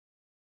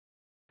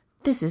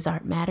This is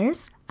Art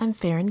Matters. I'm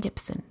Farron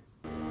Gibson.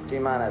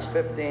 T-minus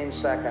 15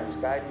 seconds.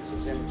 Guidance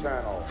is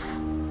internal.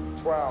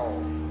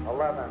 12,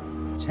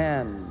 11,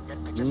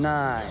 10,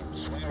 9.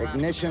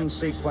 Ignition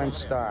sequence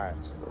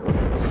starts. 6, 5,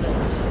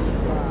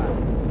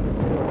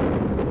 4,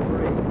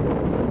 3,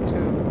 2,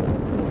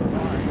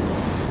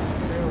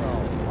 1, 0.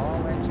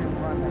 All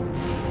engine running.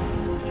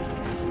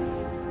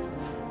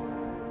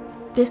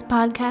 This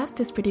podcast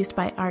is produced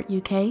by Art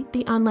UK,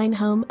 the online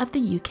home of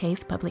the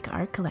UK's public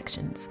art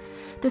collections.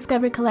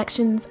 Discover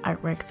collections,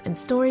 artworks, and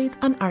stories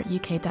on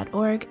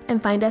artuk.org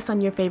and find us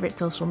on your favorite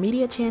social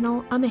media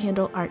channel on the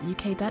handle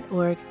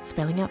artuk.org,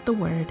 spelling out the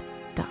word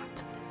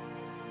dot.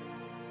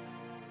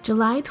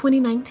 July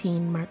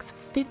 2019 marks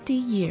 50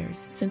 years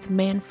since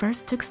man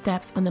first took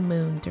steps on the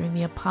moon during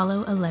the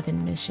Apollo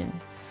 11 mission.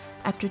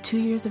 After 2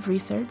 years of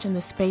research in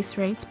the space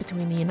race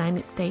between the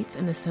United States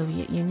and the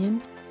Soviet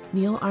Union,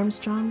 Neil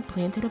Armstrong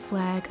planted a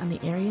flag on the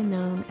area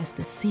known as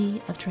the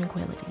Sea of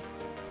Tranquility.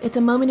 It's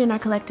a moment in our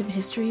collective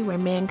history where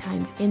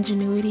mankind's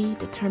ingenuity,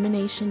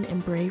 determination,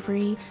 and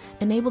bravery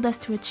enabled us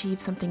to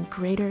achieve something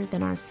greater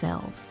than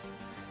ourselves.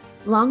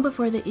 Long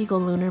before the Eagle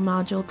lunar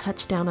module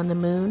touched down on the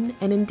moon,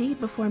 and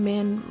indeed before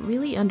man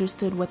really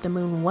understood what the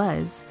moon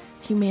was,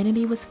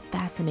 humanity was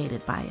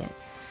fascinated by it.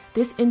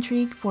 This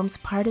intrigue forms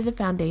part of the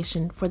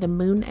foundation for the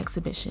Moon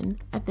exhibition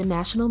at the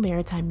National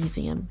Maritime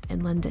Museum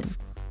in London.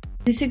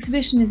 This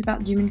exhibition is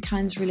about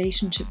humankind's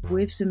relationship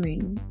with the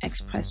moon,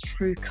 expressed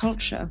through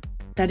culture,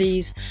 that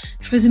is,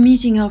 through the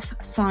meeting of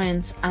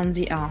science and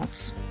the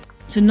arts.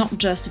 So not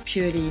just a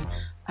purely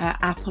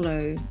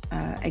Apollo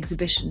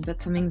exhibition, but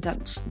something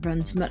that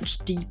runs much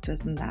deeper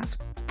than that.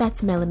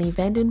 That's Melanie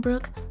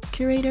Vandenbrouck,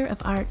 curator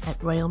of art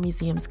at Royal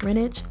Museums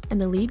Greenwich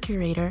and the lead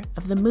curator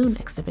of the Moon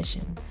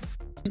exhibition.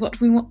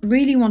 What we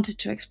really wanted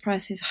to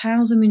express is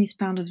how the moon is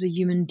part of the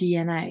human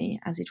DNA,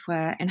 as it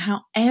were, and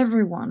how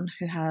everyone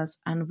who has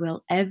and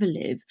will ever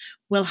live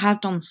will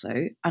have done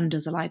so under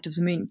the light of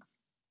the moon.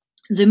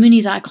 The moon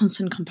is our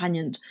constant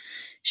companion,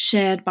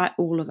 shared by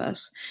all of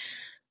us.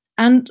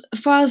 And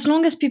for as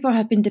long as people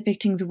have been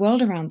depicting the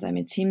world around them,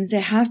 it seems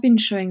they have been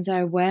showing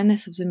their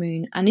awareness of the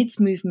moon and its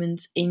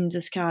movements in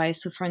the sky.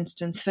 So, for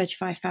instance,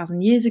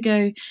 35,000 years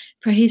ago,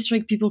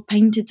 prehistoric people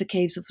painted the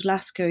caves of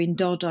Lascaux in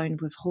Dordogne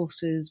with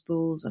horses,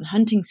 bulls, and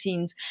hunting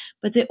scenes,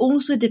 but they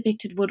also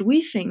depicted what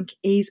we think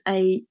is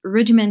a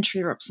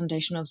rudimentary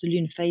representation of the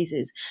lunar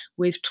phases,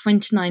 with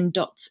 29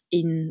 dots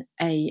in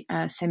a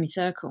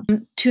semicircle.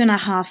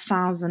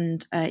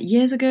 2,500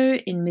 years ago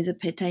in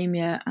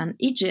Mesopotamia and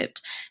Egypt,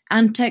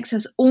 and takes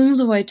us all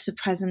the way to the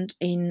present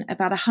in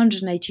about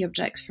 180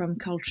 objects from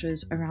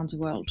cultures around the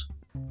world.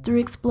 Through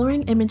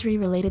exploring imagery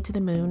related to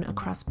the moon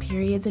across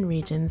periods and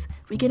regions,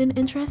 we get an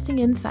interesting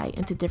insight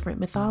into different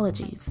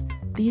mythologies.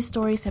 These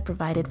stories have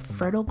provided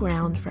fertile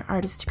ground for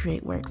artists to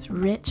create works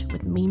rich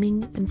with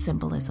meaning and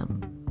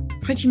symbolism.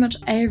 Pretty much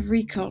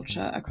every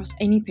culture across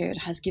any period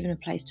has given a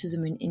place to the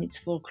moon in its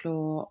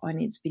folklore or in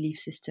its belief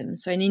system.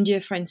 So in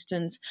India, for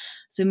instance,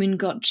 the moon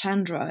god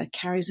Chandra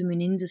carries the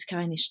moon in the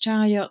sky in his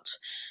chariot,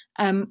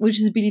 which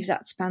is a belief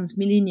that spans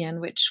millennia,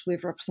 and which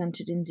we've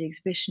represented in the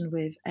exhibition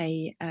with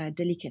a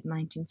delicate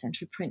 19th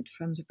century print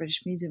from the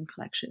British Museum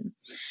collection.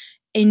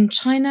 In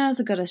China,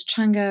 the goddess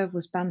Chang'e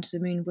was bound to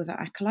the moon with her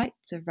acolyte,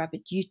 the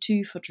rabbit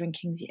Yutu, for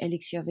drinking the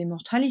elixir of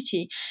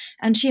immortality,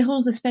 and she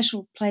holds a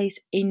special place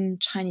in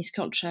Chinese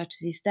culture to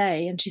this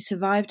day, and she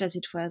survived, as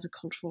it were, the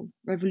Cultural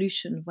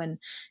Revolution when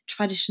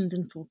traditions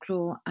and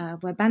folklore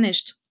were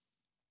banished.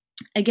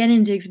 Again,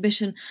 in the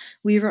exhibition,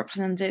 we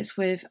represent this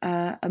with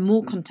a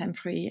more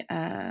contemporary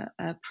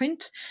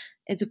print.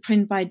 It's a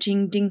print by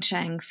Jing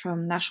Dingchang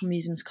from National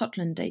Museum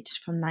Scotland, dated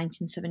from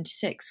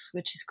 1976,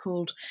 which is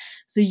called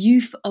The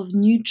Youth of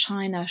New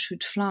China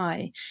Should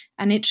Fly.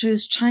 And it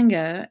shows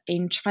Chang'e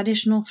in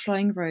traditional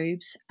flowing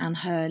robes and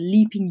her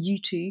leaping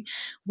Yutu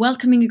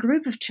welcoming a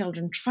group of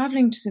children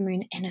travelling to the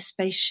moon in a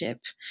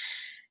spaceship.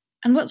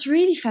 And what's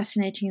really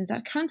fascinating is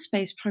that current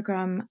space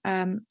program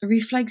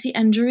reflects the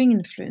enduring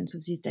influence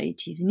of these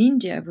deities in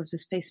India with the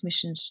space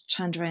missions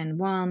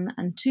Chandrayaan-1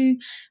 and 2,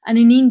 and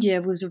in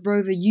India with the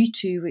rover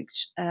U2,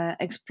 which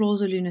explores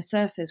the lunar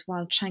surface,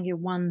 while Chang'e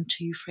 1,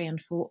 2, 3,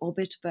 and 4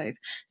 orbit above.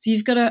 So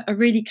you've got a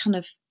really kind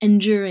of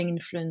enduring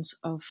influence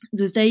of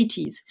those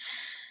deities.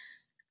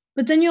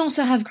 But then you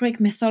also have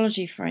Greek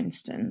mythology, for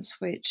instance,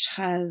 which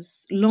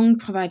has long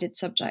provided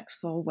subjects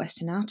for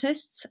Western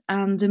artists,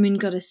 and the moon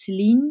goddess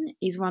Selene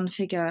is one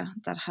figure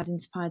that has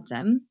inspired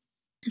them.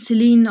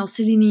 Selene, or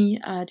Selene,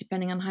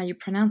 depending on how you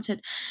pronounce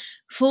it,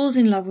 falls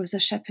in love with the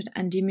shepherd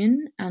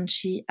Endymion, and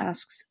she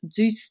asks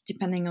Zeus,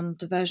 depending on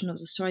the version of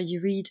the story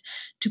you read,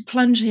 to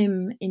plunge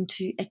him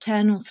into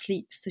eternal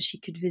sleep so she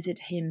could visit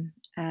him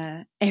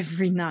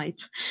every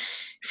night.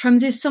 From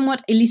this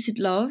somewhat illicit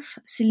love,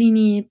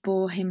 Selene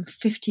bore him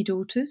 50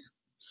 daughters,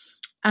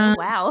 Oh,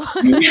 wow.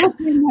 Yes,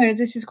 no,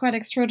 this is quite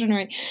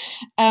extraordinary.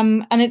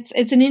 And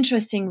it's an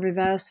interesting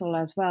reversal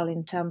as well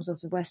in terms of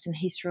the Western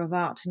history of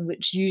art, in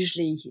which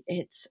usually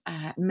it's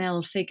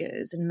male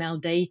figures and male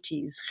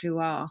deities who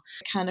are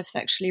kind of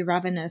sexually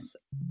ravenous.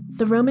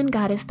 The Roman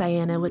goddess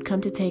Diana would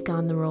come to take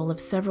on the role of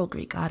several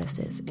Greek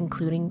goddesses,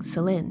 including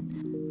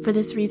Selene. For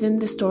this reason,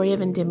 the story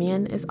of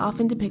Endymion is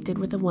often depicted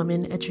with a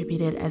woman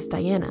attributed as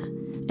Diana.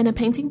 In a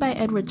painting by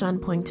Edward John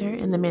Poynter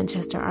in the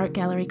Manchester Art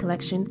Gallery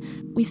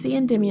collection, we see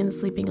Endymion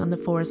sleeping on the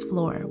forest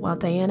floor while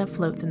Diana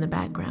floats in the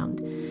background.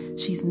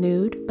 She's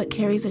nude, but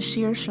carries a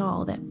sheer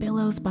shawl that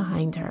billows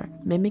behind her,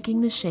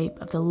 mimicking the shape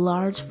of the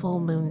large full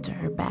moon to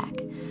her back.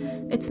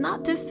 It's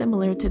not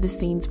dissimilar to the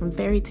scenes from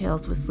fairy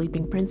tales with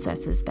sleeping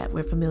princesses that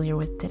we're familiar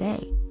with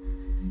today.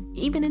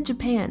 Even in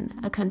Japan,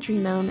 a country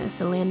known as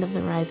the land of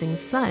the rising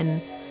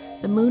sun,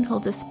 the moon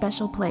holds a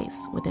special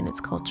place within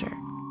its culture.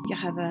 You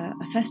have a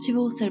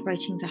festival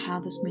celebrating the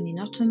harvest moon in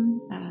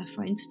autumn,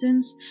 for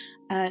instance,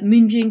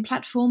 moon viewing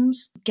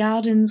platforms,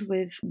 gardens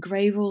with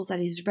gravels that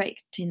is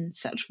raked in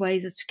such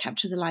ways as to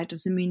capture the light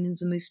of the moon in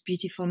the most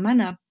beautiful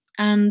manner.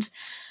 And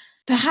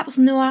perhaps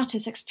no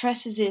artist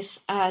expresses this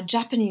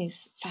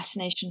Japanese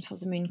fascination for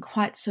the moon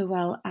quite so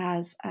well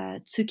as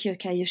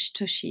Tsukioka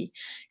Yoshitoshi,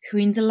 who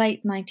in the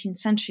late 19th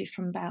century,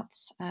 from about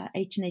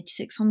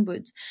 1886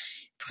 onwards,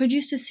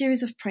 produced a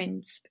series of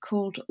prints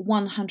called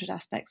 100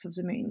 Aspects of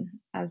the Moon.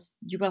 As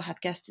you will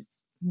have guessed, it's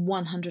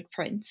 100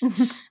 prints,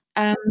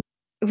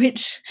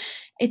 which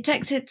it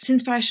takes its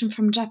inspiration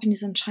from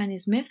Japanese and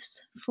Chinese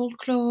myths,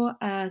 folklore,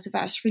 the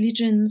various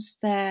religions,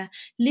 their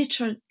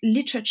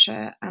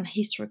literature and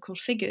historical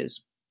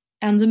figures.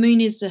 And the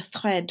moon is the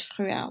thread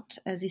throughout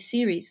this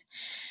series.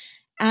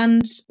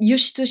 And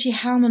Yoshitoshi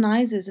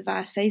harmonizes the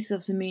various phases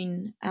of the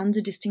moon and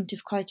the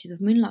distinctive qualities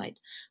of moonlight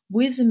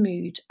with the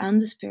mood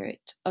and the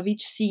spirit of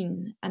each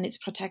scene and its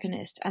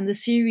protagonist. And the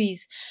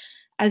series,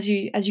 as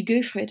you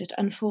go through it, it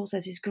unfolds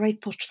as this great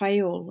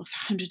portrayal of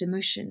 100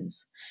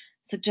 emotions,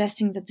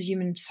 suggesting that the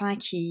human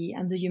psyche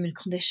and the human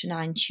condition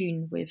are in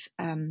tune with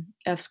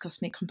Earth's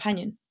cosmic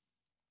companion.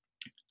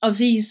 Of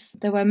these,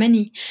 there were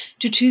many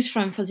to choose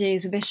from for the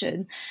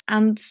exhibition,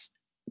 and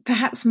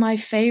perhaps my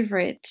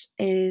favorite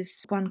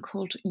is one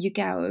called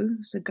Yugao,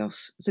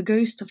 the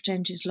ghost of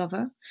Genji's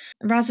lover.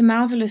 Rather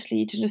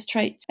marvelously, it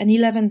illustrates an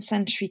 11th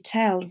century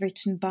tale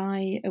written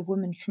by a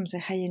woman from the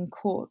Heian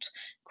court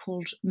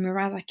called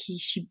Murasaki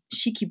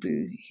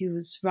Shikibu, who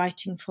was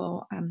writing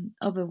for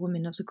other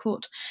women of the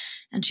court.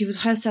 And she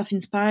was herself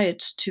inspired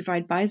to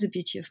write by the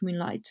beauty of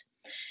moonlight.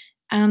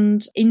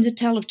 And in the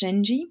tale of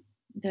Genji,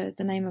 the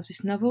name of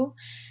this novel,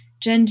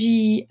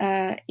 Genji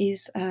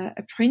is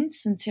a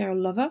prince and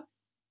serial lover.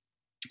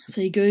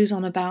 So he goes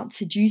on about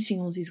seducing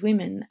all these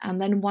women,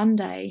 and then one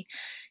day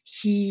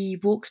he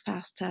walks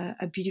past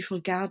a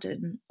beautiful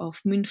garden of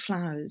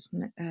moonflowers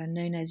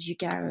known as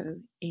yugaro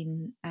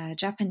in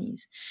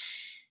Japanese,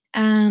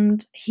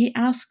 and he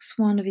asks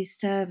one of his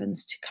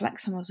servants to collect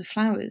some of the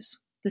flowers.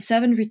 The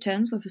servant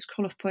returns with a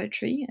scroll of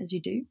poetry, as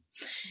you do,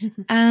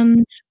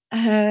 and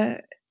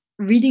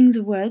reading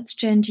the words,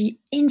 Genji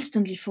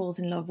instantly falls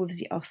in love with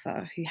the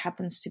author, who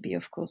happens to be,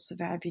 of course, a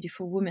very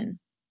beautiful woman.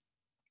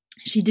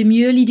 She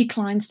demurely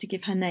declines to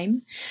give her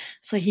name,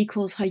 so he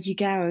calls her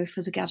Yugaro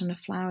for the garden of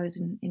flowers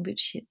in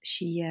which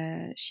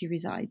she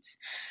resides.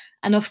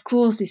 And of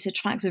course, this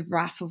attracts the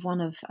wrath of one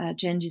of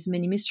Genji's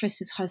many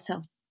mistresses,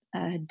 herself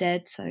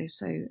dead. So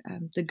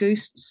the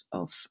ghosts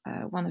of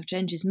one of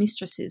Genji's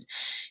mistresses,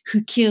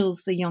 who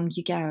kills the young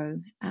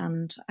Yugaro.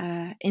 And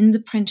in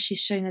the print, she's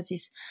shown as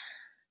this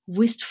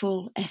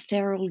wistful,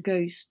 ethereal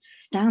ghost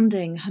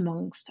standing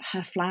amongst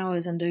her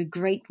flowers under a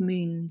great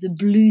moon, the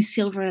blue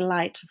silvery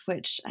light of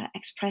which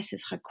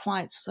expresses her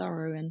quiet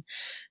sorrow and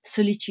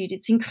solitude.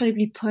 It's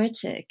incredibly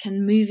poetic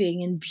and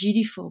moving and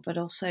beautiful, but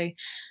also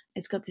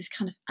it's got this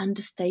kind of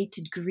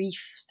understated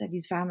grief that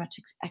is very much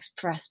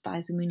expressed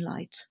by the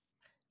moonlight.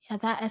 Yeah,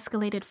 that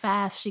escalated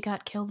fast. She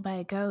got killed by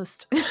a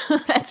ghost.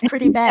 That's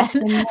pretty bad.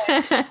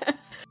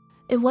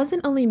 It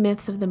wasn't only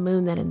myths of the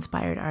moon that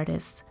inspired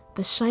artists.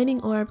 The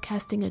shining orb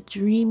casting a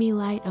dreamy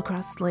light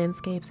across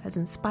landscapes has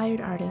inspired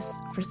artists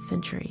for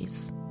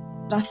centuries.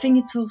 I think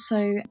it's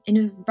also, in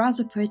a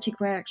rather poetic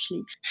way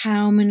actually,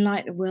 how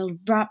moonlight will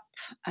wrap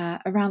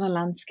around a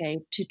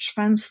landscape to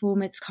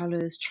transform its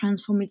colors,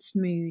 transform its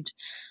mood,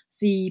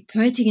 the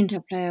poetic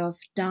interplay of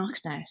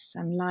darkness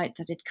and light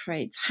that it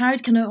creates, how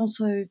it can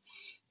also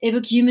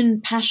evoke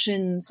human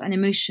passions and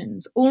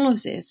emotions. All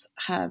of this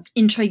have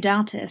intrigued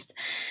artists.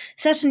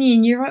 Certainly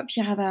in Europe,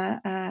 you have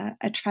a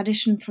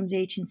tradition from the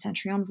 18th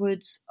century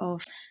onwards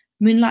of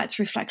moonlight's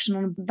reflection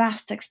on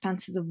vast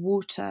expanses of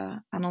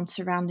water and on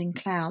surrounding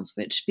clouds,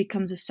 which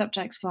becomes a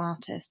subject for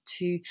artists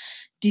to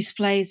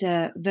display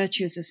their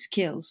virtuoso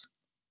skills.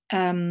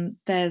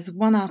 There's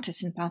one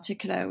artist in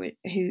particular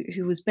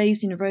who was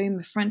based in Rome,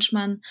 a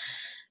Frenchman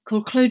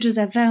called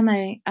Claude-Joseph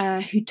Vernet,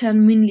 who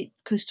turned moonlit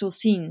coastal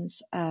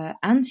scenes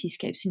and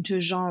seascapes into a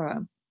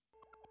genre,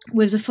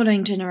 with the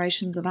following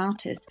generations of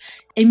artists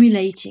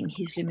emulating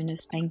his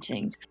luminous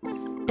paintings.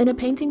 In a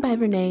painting by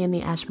Vernet in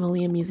the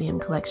Ashmolean Museum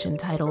collection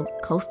titled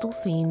Coastal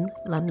Scene,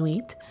 La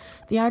Nuit,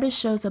 the artist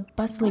shows a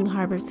bustling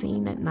harbor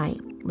scene at night,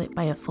 lit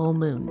by a full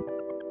moon.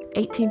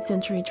 18th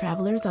century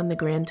travelers on the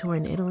Grand Tour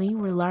in Italy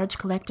were large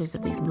collectors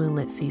of these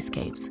moonlit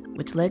seascapes,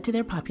 which led to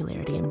their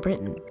popularity in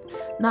Britain.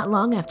 Not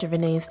long after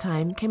Vernet's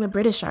time came a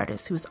British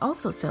artist who was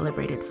also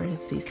celebrated for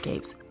his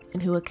seascapes,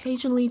 and who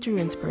occasionally drew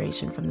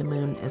inspiration from the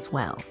moon as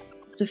well.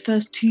 The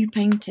first two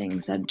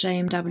paintings that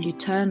J.M.W.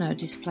 Turner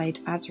displayed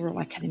at the Royal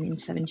Academy in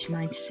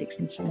 1796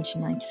 and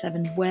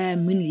 1797 were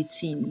moonlit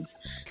scenes,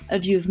 a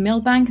view of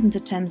Millbank and the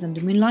Thames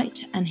under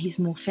moonlight, and his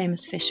more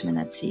famous Fishermen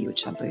at Sea,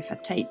 which are both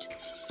at Tate.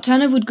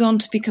 Turner would go on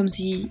to become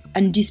the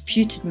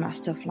undisputed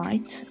master of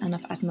light and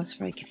of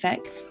atmospheric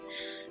effects,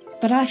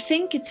 but I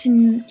think it's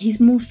in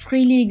his more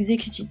freely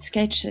executed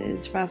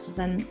sketches rather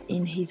than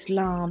in his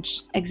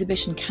large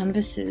exhibition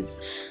canvases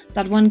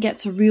that one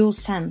gets a real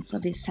sense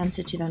of his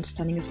sensitive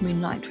understanding of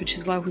moonlight, which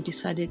is why we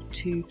decided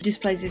to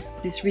display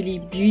this really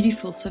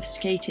beautiful,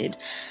 sophisticated,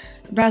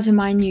 rather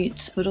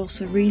minute, but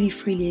also really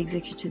freely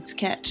executed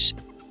sketch.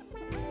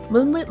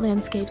 Moonlit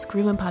landscapes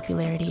grew in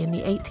popularity in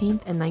the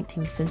 18th and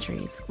 19th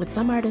centuries, with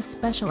some artists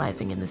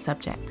specializing in the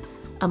subject.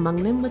 Among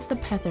them was the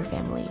Pether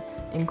family,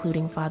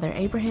 including Father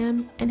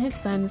Abraham and his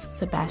sons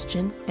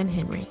Sebastian and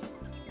Henry.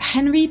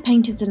 Henry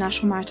painted the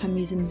National Maritime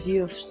Museum's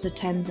view of the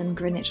Thames and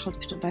Greenwich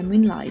Hospital by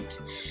moonlight,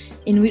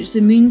 in which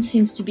the moon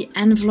seems to be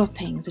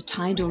enveloping the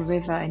tidal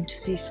river into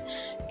this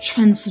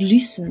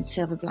translucent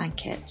silver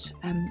blanket.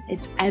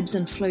 Its ebbs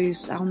and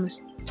flows are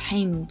almost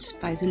tamed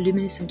by the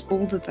luminescent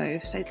orb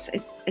above. So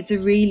it's a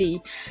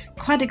really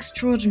quite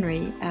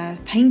extraordinary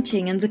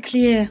painting, and the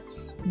clear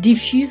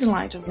diffuse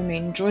light of the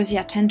moon draws the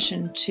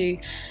attention to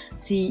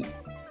the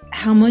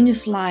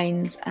harmonious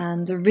lines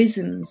and the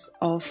rhythms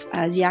of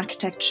the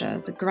architecture,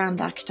 the grand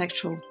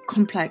architectural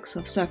complex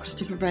of Sir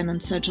Christopher Wren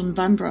and Sir John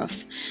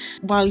Vandenbrouck,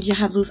 while you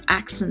have those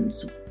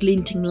accents of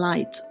glinting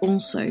light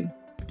also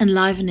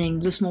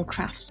enlivening the small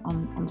crafts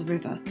on the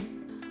river.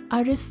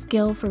 Artists'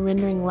 skill for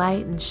rendering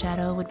light and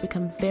shadow would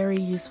become very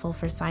useful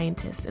for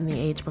scientists in the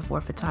age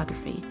before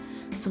photography.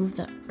 Some of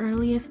the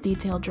earliest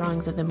detailed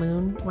drawings of the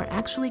moon were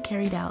actually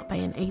carried out by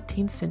an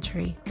 18th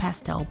century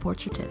pastel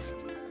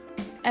portraitist.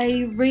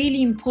 A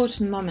really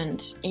important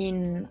moment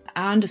in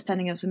our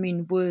understanding of the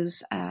moon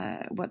was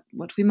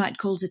what we might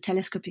call the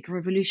telescopic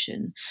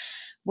revolution,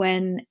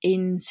 when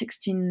in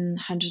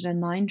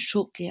 1609,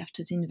 shortly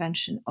after the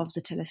invention of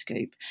the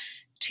telescope,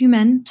 two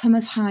men,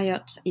 Thomas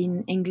Harriot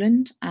in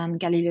England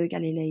and Galileo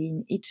Galilei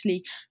in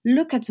Italy,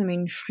 look at the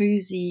moon through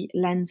the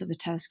lens of a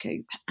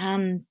telescope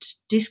and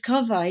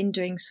discover, in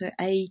doing so,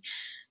 a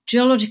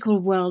geological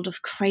world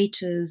of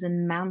craters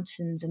and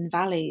mountains and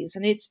valleys.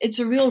 And it's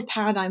a real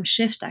paradigm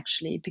shift,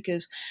 actually,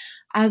 because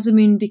as the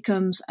moon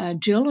becomes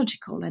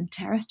geological and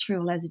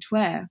terrestrial, as it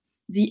were,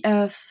 the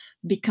Earth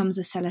becomes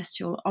a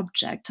celestial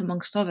object,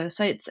 amongst others.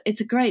 So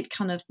it's a great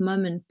kind of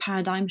moment,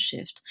 paradigm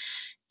shift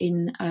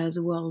in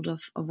the world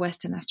of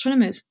Western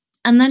astronomers.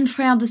 And then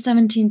throughout the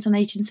 17th and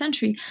 18th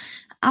century,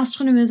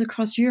 astronomers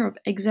across Europe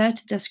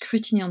exerted their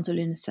scrutiny on the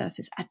lunar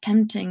surface,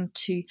 attempting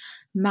to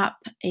map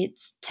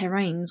its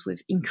terrains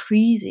with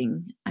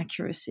increasing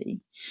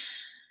accuracy.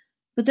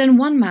 But then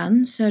one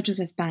man, Sir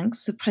Joseph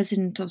Banks, the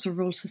president of the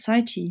Royal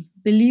Society,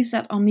 believes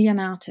that only an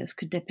artist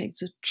could depict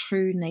the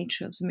true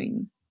nature of the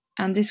moon.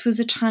 And this was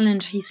a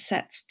challenge he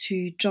sets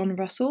to John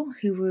Russell,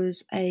 who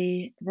was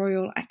a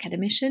Royal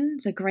Academician,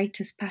 the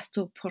greatest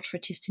pastel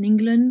portraitist in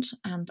England,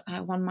 and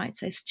one might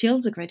say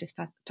still the greatest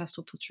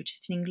pastel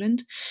portraitist in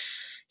England.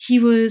 He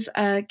was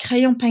a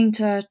crayon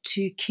painter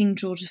to King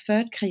George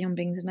III, crayon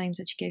being the name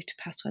that he gave to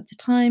pastel at the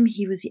time.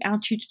 He was the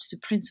art tutor to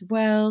the Prince of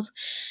Wales,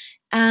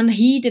 and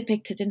he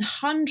depicted in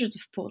hundreds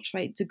of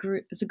portraits the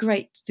great,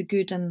 the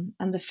good, and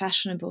the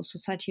fashionable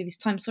society of his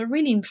time. So a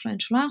really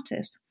influential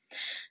artist.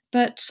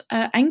 But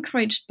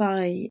encouraged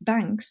by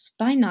Banks,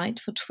 by night,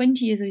 for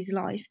 20 years of his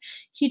life,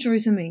 he drew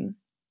the moon.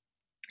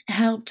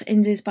 Helped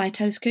in this by a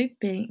telescope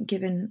being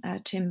given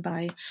to him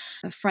by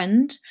a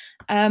friend,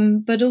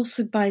 but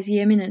also by the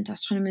eminent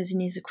astronomers in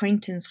his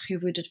acquaintance who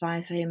would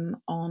advise him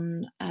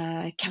on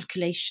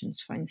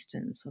calculations, for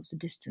instance, of the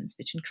distance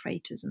between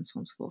craters and so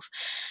on and so forth.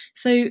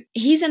 So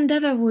his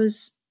endeavour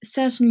was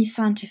certainly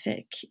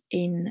scientific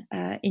in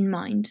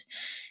mind,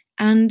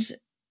 and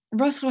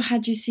Russell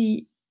had, you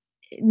see,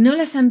 no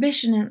less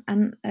ambition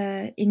and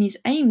in his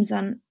aims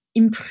and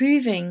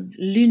improving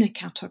lunar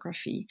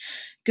cartography,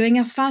 going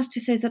as far as to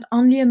say that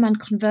only a man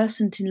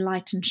conversant in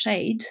light and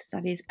shade,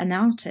 that is, an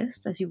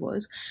artist, as he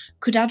was,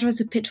 could address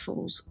the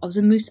pitfalls of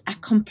the most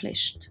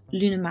accomplished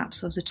lunar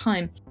maps of the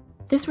time.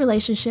 This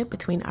relationship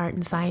between art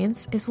and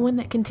science is one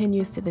that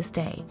continues to this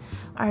day.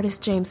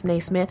 Artist James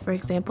Naismith, for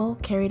example,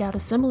 carried out a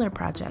similar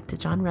project to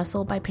John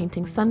Russell by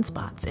painting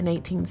sunspots in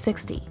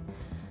 1860.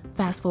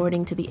 Fast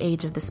forwarding to the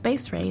age of the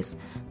space race,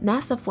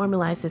 NASA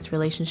formalized this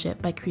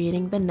relationship by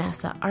creating the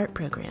NASA Art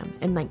Program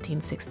in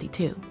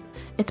 1962.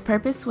 Its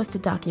purpose was to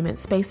document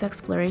space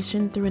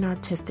exploration through an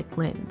artistic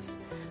lens.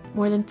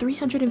 More than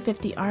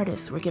 350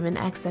 artists were given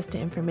access to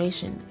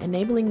information,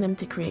 enabling them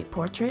to create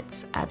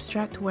portraits,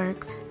 abstract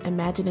works,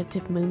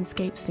 imaginative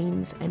moonscape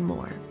scenes, and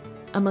more.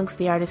 Amongst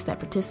the artists that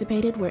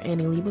participated were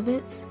Annie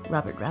Leibovitz,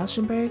 Robert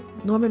Rauschenberg,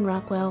 Norman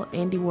Rockwell,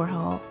 Andy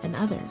Warhol, and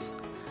others.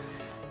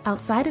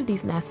 Outside of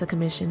these NASA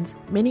commissions,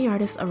 many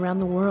artists around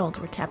the world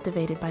were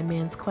captivated by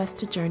man's quest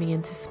to journey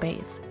into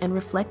space and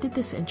reflected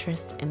this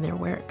interest in their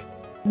work.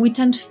 We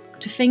tend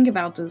to think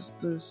about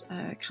those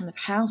kind of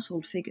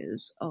household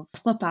figures of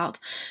pop art,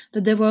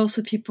 but there were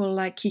also people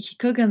like Kiki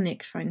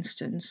Kogelnik, for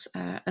instance,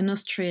 an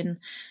Austrian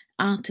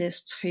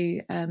artist who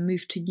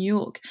moved to New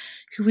York,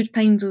 who would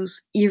paint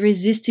those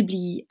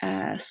irresistibly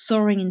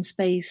soaring in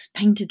space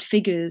painted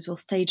figures or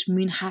staged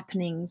moon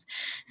happenings.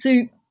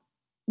 So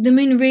the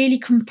moon really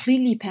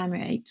completely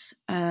permeates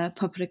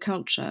popular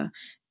culture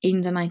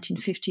in the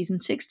 1950s and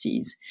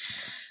 60s.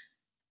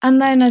 And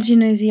then, as you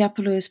know, the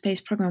Apollo space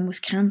program was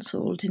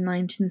cancelled in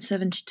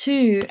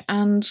 1972,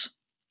 and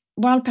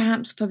while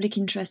perhaps public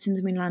interest in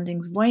the moon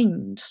landings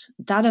waned,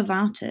 that of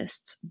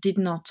artists did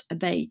not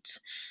abate.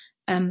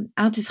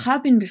 Artists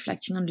have been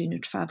reflecting on lunar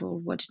travel,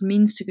 what it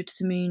means to go to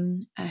the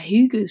moon,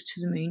 who goes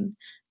to the moon,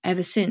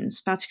 ever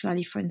since,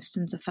 particularly, for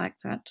instance, the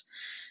fact that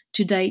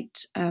to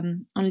date,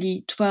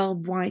 only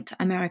 12 white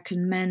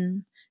American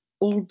men,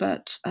 all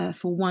but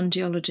for one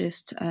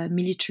geologist,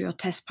 military or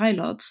test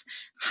pilots,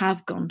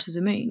 have gone to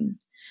the moon.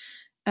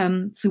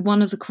 So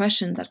one of the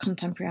questions that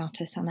contemporary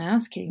artists are now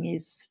asking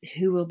is,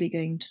 who will be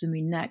going to the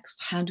moon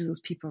next? How do those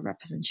people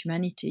represent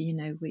humanity?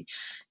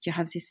 You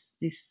have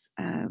this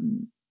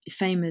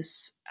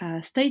famous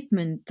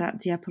statement that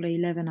the Apollo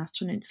 11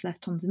 astronauts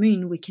left on the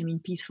moon, we came in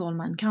peace for all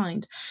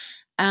mankind.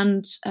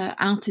 And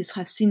artists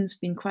have since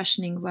been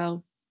questioning,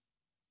 well,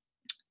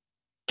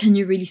 can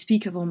you really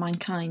speak of all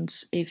mankind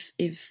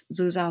if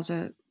those are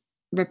the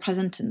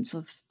representatives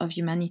of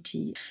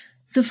humanity?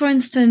 So, for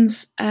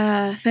instance,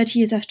 30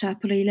 years after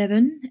Apollo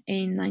 11,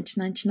 in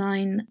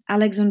 1999,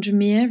 Alexandra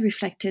Mir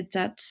reflected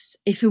that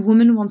if a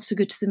woman wants to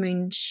go to the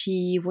moon,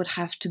 she would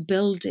have to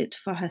build it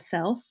for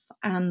herself.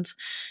 And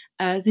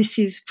this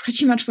is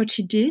pretty much what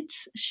she did.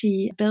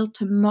 She built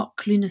a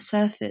mock lunar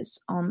surface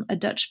on a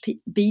Dutch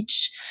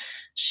beach.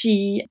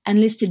 She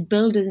enlisted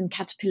builders and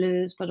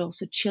caterpillars, but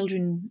also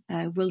children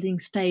wielding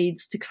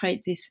spades to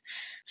create this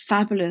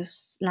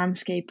fabulous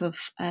landscape of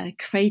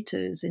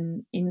craters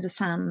in the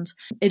sand.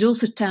 It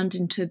also turned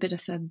into a bit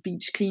of a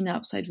beach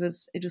cleanup, so it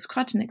was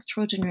quite an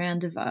extraordinary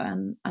endeavor.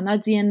 And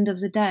at the end of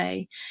the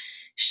day,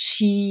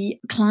 she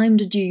climbed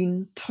a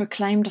dune,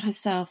 proclaimed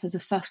herself as the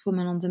first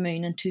woman on the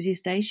moon, and to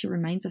this day, she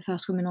remains the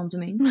first woman on the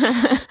moon.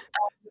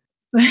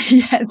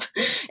 Yes,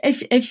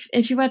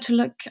 if you were to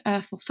look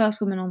for first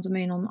woman on the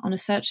moon on a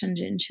search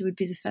engine, she would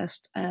be the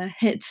first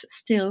hit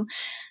still.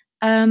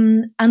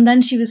 And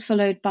then she was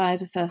followed by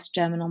the first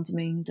German on the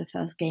moon, the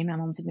first gay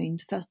man on the moon,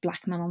 the first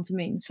black man on the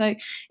moon. So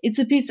it's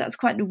a piece that's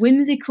quite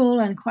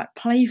whimsical and quite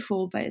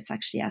playful, but it's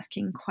actually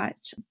asking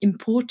quite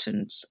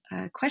important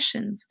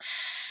questions.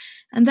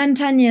 And then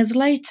 10 years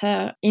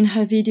later, in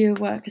her video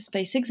work, A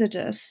Space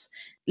Exodus,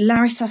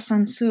 Larissa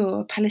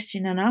Sansour, a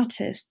Palestinian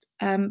artist,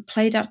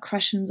 played out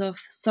questions of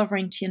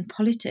sovereignty and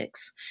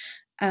politics.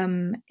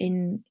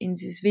 In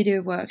this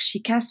video work, she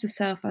cast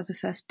herself as the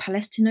first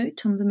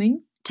Palestinote on the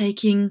moon,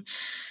 taking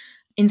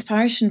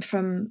inspiration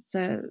from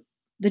the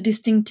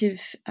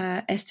distinctive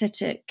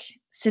aesthetic,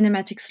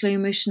 cinematic slow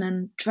motion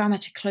and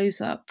dramatic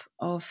close-up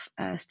of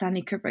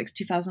Stanley Kubrick's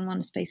 2001: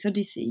 A Space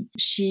Odyssey.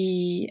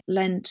 She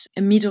lent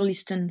a Middle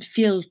Eastern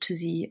feel to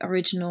the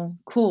original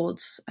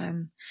chords,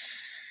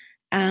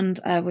 and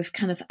with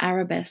kind of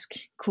arabesque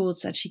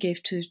chords that she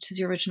gave to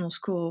the original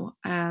score.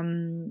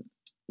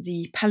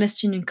 The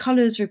Palestinian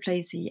colors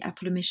replace the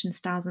Apollo mission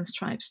stars and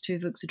stripes to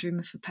evoke the dream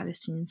of a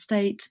Palestinian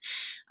state.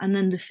 And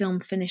then the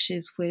film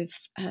finishes with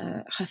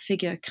her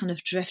figure kind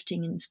of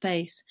drifting in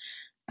space,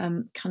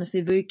 kind of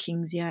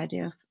evoking the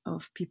idea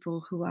of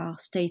people who are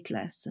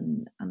stateless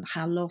and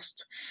how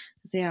lost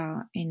they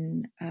are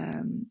in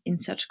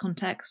such a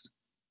context.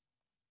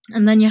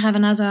 And then you have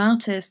another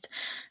artist,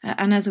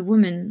 another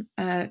woman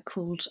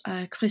called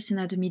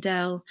Cristina de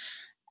Midel,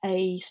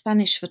 a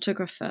Spanish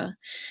photographer,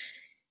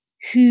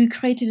 who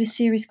created a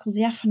series called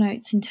The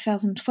Afronauts in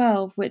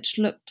 2012, which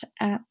looked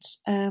at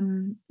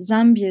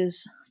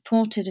Zambia's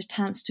thwarted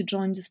attempts to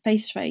join the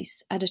space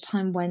race at a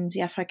time when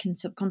the African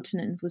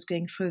subcontinent was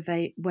going through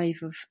a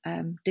wave of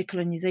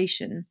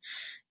decolonization,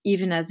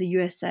 even as the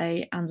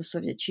USA and the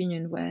Soviet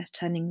Union were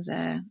turning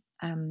their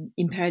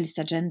imperialist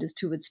agendas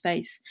towards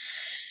space.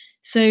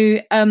 So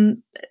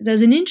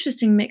there's an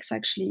interesting mix,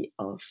 actually,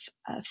 of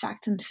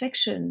fact and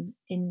fiction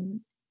in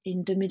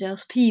de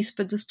Midel's piece,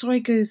 but the story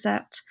goes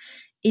that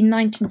in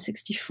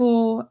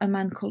 1964, a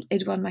man called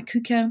Edward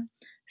Makuka,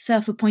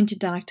 self-appointed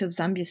director of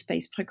Zambia's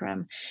space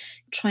program,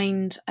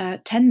 trained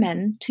 10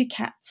 men, 2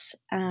 cats,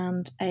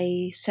 and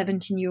a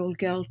 17-year-old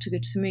girl to go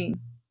to the moon.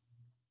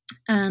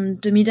 And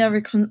de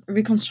Midel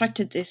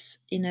reconstructed this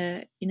in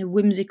a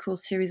whimsical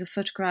series of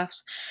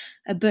photographs,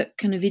 a book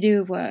and a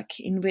video work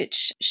in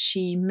which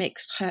she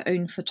mixed her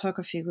own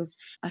photography with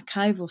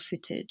archival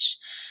footage.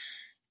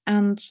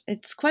 And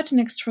it's quite an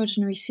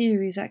extraordinary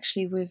series,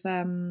 actually, with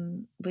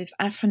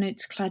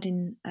astronauts clad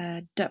in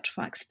Dutch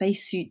wax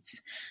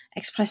spacesuits,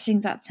 expressing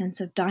that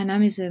sense of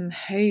dynamism,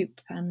 hope,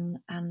 and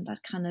that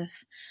kind of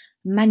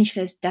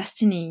manifest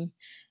destiny,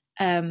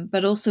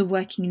 but also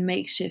working in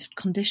makeshift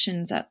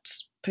conditions that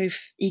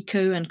both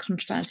echo and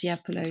contrast the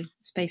Apollo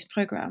space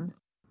program.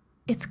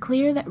 It's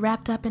clear that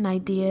wrapped up in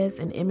ideas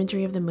and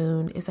imagery of the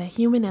moon is a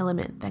human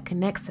element that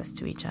connects us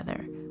to each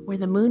other, where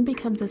the moon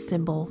becomes a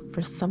symbol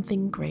for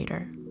something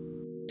greater.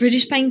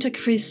 British painter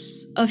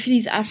Chris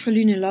Offaly's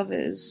Afro-Lunar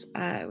Lovers,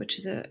 which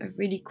is a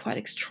really quite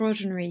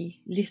extraordinary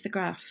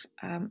lithograph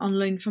on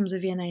loan from the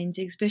V&A in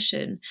the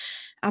exhibition,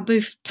 are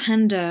both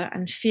tender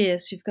and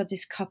fierce. You've got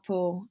this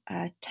couple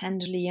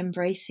tenderly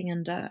embracing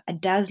under a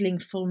dazzling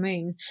full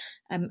moon,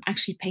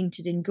 actually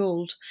painted in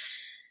gold.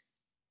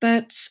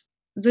 But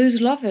those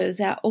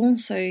lovers are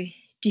also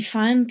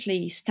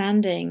defiantly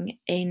standing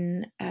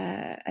in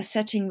a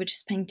setting which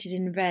is painted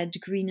in red,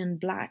 green, and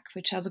black,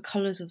 which are the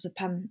colours of the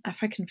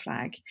Pan-African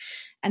flag.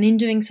 And in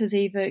doing so,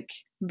 they evoke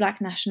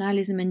Black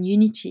nationalism and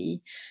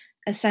unity,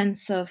 a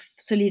sense of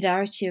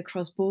solidarity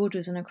across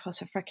borders and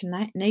across African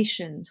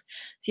nations.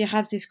 So you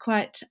have this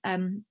quite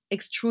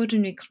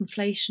extraordinary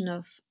conflation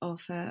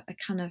of a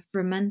kind of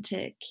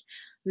romantic,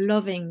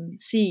 loving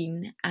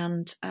scene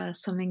and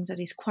something that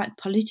is quite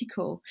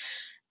political.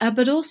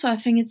 But also, I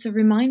think it's a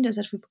reminder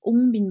that we've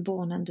all been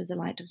born under the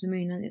light of the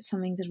moon, and it's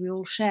something that we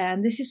all share.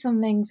 And this is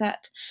something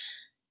that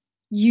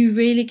you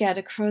really get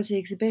across the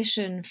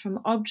exhibition, from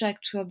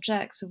object to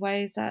object, the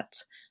ways that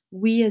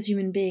we as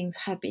human beings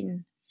have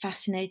been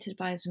fascinated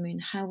by the moon,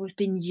 how we've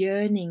been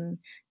yearning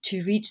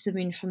to reach the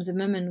moon from the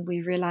moment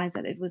we realized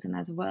that it was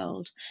another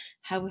world,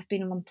 how we've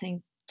been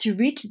wanting to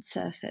reach its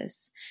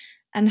surface,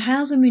 and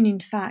how the moon,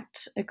 in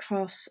fact,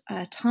 across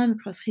time,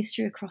 across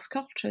history, across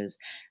cultures,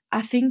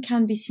 I think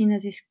can be seen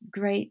as this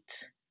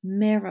great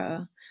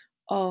mirror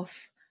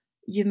of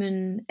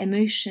human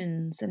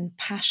emotions and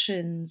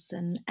passions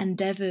and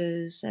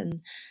endeavors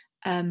and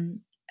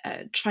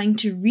trying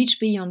to reach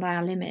beyond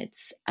our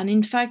limits. And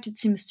in fact, it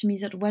seems to me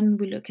that when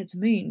we look at the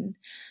moon,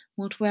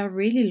 what we're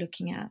really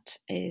looking at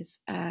is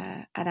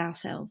at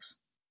ourselves.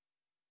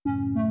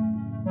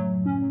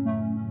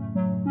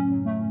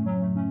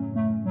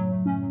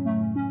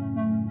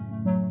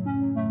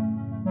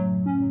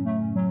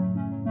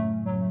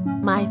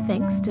 My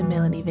thanks to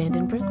Melanie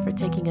Vandenbrouck for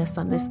taking us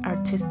on this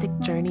artistic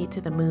journey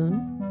to the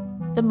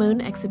moon. The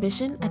Moon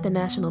exhibition at the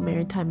National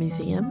Maritime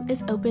Museum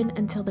is open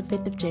until the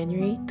 5th of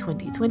January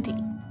 2020.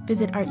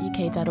 Visit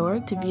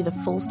artuk.org to view the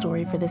full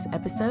story for this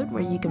episode,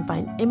 where you can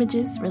find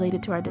images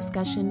related to our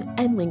discussion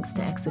and links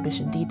to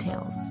exhibition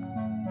details.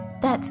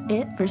 That's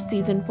it for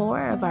Season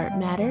 4 of Art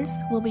Matters.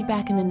 We'll be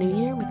back in the new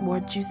year with more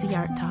juicy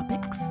art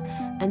topics.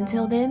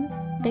 Until then,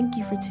 thank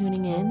you for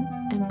tuning in,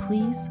 and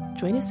please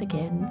join us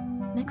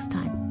again next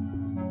time.